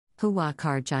Hwa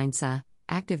Kar Jinsa,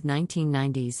 Active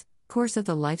 1990s, Course of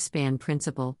the Lifespan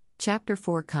Principle, Chapter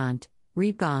 4 Kant,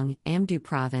 Rebgong, Amdo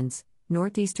Province,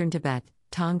 Northeastern Tibet,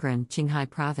 Tongren, Qinghai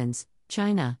Province,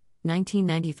 China,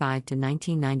 1995 to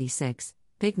 1996,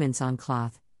 Pigments on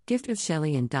Cloth, Gift of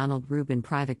Shelley and Donald Rubin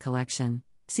Private Collection,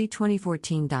 see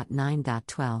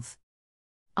 2014.9.12.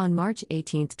 On March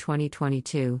 18,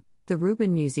 2022, the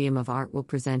Rubin Museum of Art will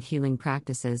present Healing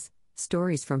Practices,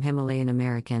 Stories from Himalayan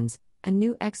Americans, a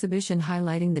new exhibition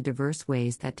highlighting the diverse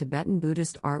ways that Tibetan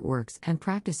Buddhist artworks and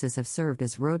practices have served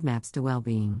as roadmaps to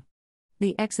well-being.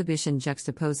 The exhibition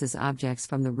juxtaposes objects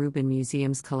from the Rubin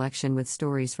Museum's collection with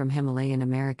stories from Himalayan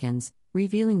Americans,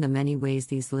 revealing the many ways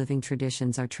these living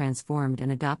traditions are transformed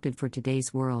and adopted for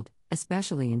today's world,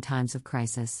 especially in times of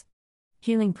crisis.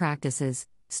 Healing Practices,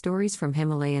 Stories from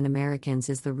Himalayan Americans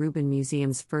is the Rubin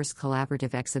Museum's first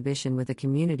collaborative exhibition with a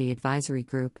community advisory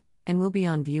group, and will be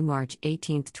on view March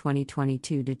 18,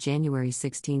 2022 to January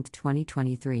 16,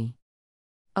 2023.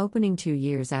 Opening 2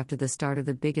 years after the start of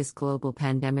the biggest global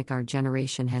pandemic our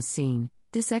generation has seen,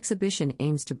 this exhibition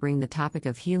aims to bring the topic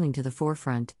of healing to the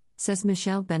forefront, says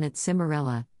Michelle Bennett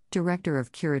Cimarella, Director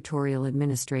of Curatorial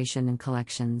Administration and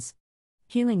Collections.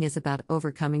 Healing is about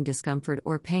overcoming discomfort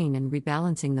or pain and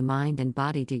rebalancing the mind and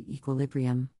body to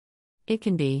equilibrium. It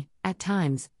can be, at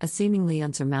times, a seemingly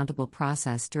unsurmountable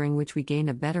process during which we gain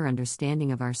a better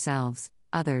understanding of ourselves,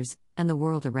 others, and the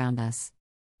world around us.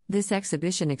 This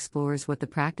exhibition explores what the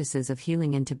practices of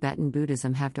healing in Tibetan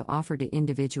Buddhism have to offer to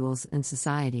individuals and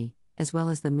society, as well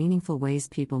as the meaningful ways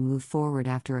people move forward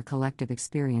after a collective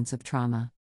experience of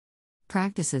trauma.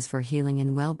 Practices for healing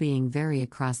and well-being vary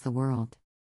across the world.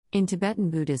 In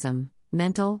Tibetan Buddhism,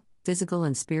 mental, physical,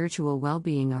 and spiritual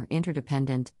well-being are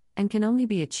interdependent, and can only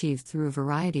be achieved through a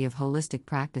variety of holistic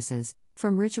practices,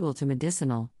 from ritual to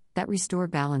medicinal, that restore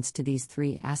balance to these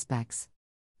three aspects.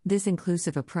 This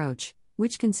inclusive approach,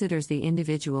 which considers the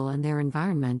individual and their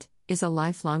environment, is a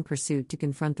lifelong pursuit to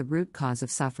confront the root cause of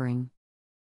suffering.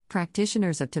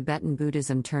 Practitioners of Tibetan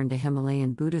Buddhism turn to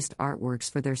Himalayan Buddhist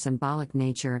artworks for their symbolic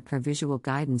nature and for visual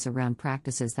guidance around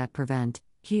practices that prevent,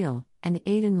 heal, and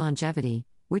aid in longevity,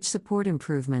 which support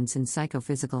improvements in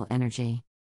psychophysical energy.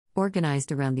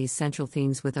 Organized around these central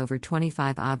themes with over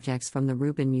 25 objects from the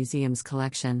Rubin Museum's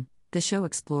collection, the show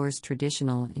explores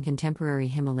traditional and contemporary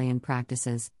Himalayan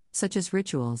practices, such as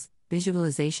rituals,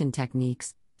 visualization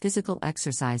techniques, physical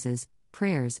exercises,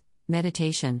 prayers,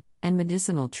 meditation, and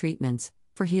medicinal treatments,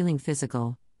 for healing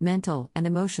physical, mental, and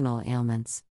emotional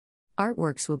ailments.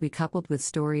 Artworks will be coupled with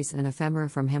stories and ephemera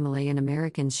from Himalayan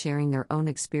Americans sharing their own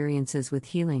experiences with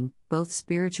healing, both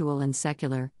spiritual and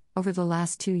secular, over the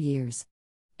last 2 years.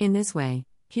 In this way,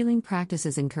 Healing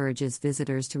Practices encourages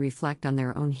visitors to reflect on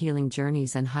their own healing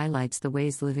journeys and highlights the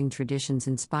ways living traditions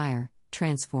inspire,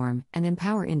 transform, and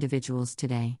empower individuals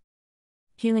today.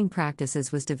 Healing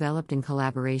Practices was developed in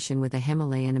collaboration with a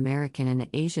Himalayan American and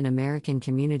Asian American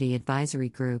Community Advisory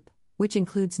Group, which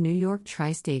includes New York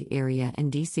tri-state area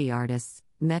and D.C. artists,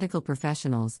 medical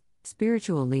professionals,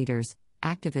 spiritual leaders,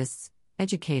 activists,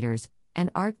 educators, and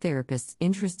art therapists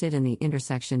interested in the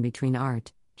intersection between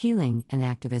art, healing, and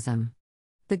activism.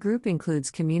 The group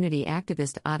includes community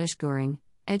activist Adish Goring,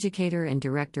 educator and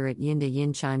director at Yinda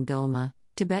Yinchime Dolma,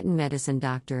 Tibetan medicine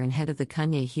doctor and head of the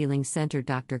Kunye Healing Center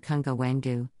Dr. Kunga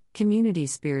Wangdu, community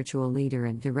spiritual leader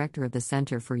and director of the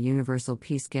Center for Universal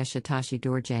Peace Geshe Tashi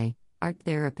Dorje, art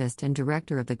therapist and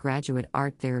director of the Graduate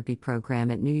Art Therapy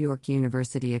Program at New York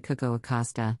University Akuko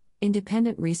Acosta,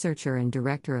 independent researcher and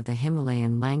director of the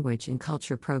Himalayan Language and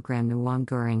Culture Program Nuwam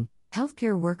Goring,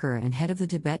 healthcare worker and head of the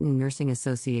Tibetan Nursing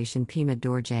Association Pima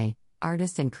Dorje,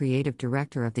 artist and creative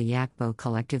director of the Yakbo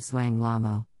Collective Zwang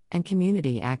Lamo, and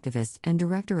community activist and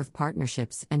director of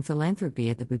partnerships and philanthropy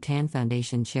at the Bhutan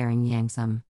Foundation Charing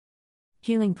Yangsum.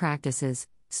 Healing Practices,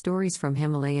 Stories from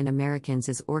Himalayan Americans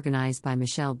is organized by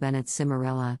Michelle Bennett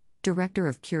Cimarella, Director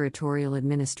of Curatorial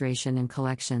Administration and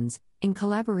Collections, in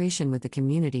collaboration with the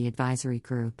Community Advisory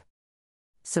Group.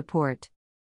 Support.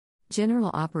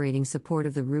 General operating support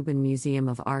of the Rubin Museum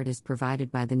of Art is provided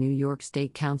by the New York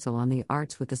State Council on the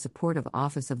Arts with the support of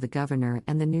Office of the Governor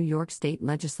and the New York State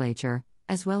Legislature,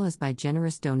 as well as by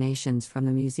generous donations from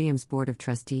the museum's Board of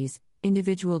Trustees,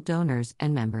 individual donors,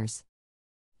 and members.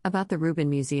 About the Rubin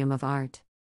Museum of Art.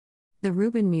 The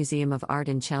Rubin Museum of Art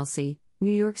in Chelsea,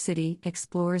 New York City,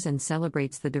 explores and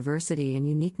celebrates the diversity and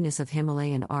uniqueness of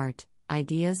Himalayan art,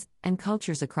 ideas, and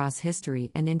cultures across history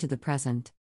and into the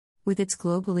present. With its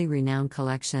globally renowned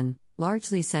collection,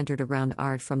 largely centered around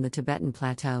art from the Tibetan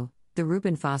Plateau, the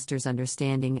Rubin fosters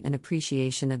understanding and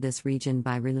appreciation of this region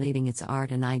by relating its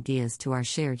art and ideas to our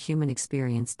shared human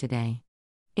experience today.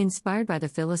 Inspired by the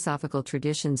philosophical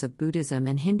traditions of Buddhism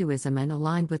and Hinduism and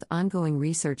aligned with ongoing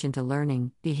research into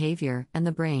learning, behavior, and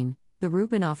the brain, the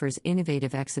Rubin offers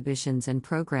innovative exhibitions and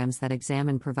programs that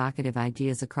examine provocative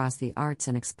ideas across the arts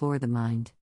and explore the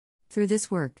mind. Through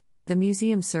this work, the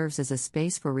museum serves as a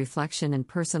space for reflection and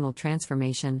personal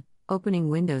transformation, opening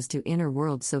windows to inner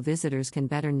worlds so visitors can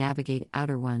better navigate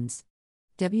outer ones.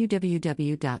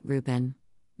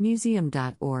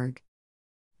 www.rubinmuseum.org.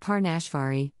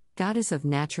 Parnashvari, goddess of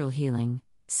natural healing,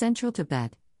 Central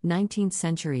Tibet, 19th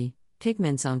century,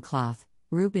 pigments on cloth,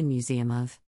 Rubin Museum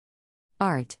of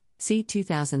Art, C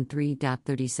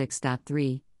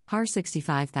 2003.36.3, HAR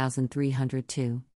 65302.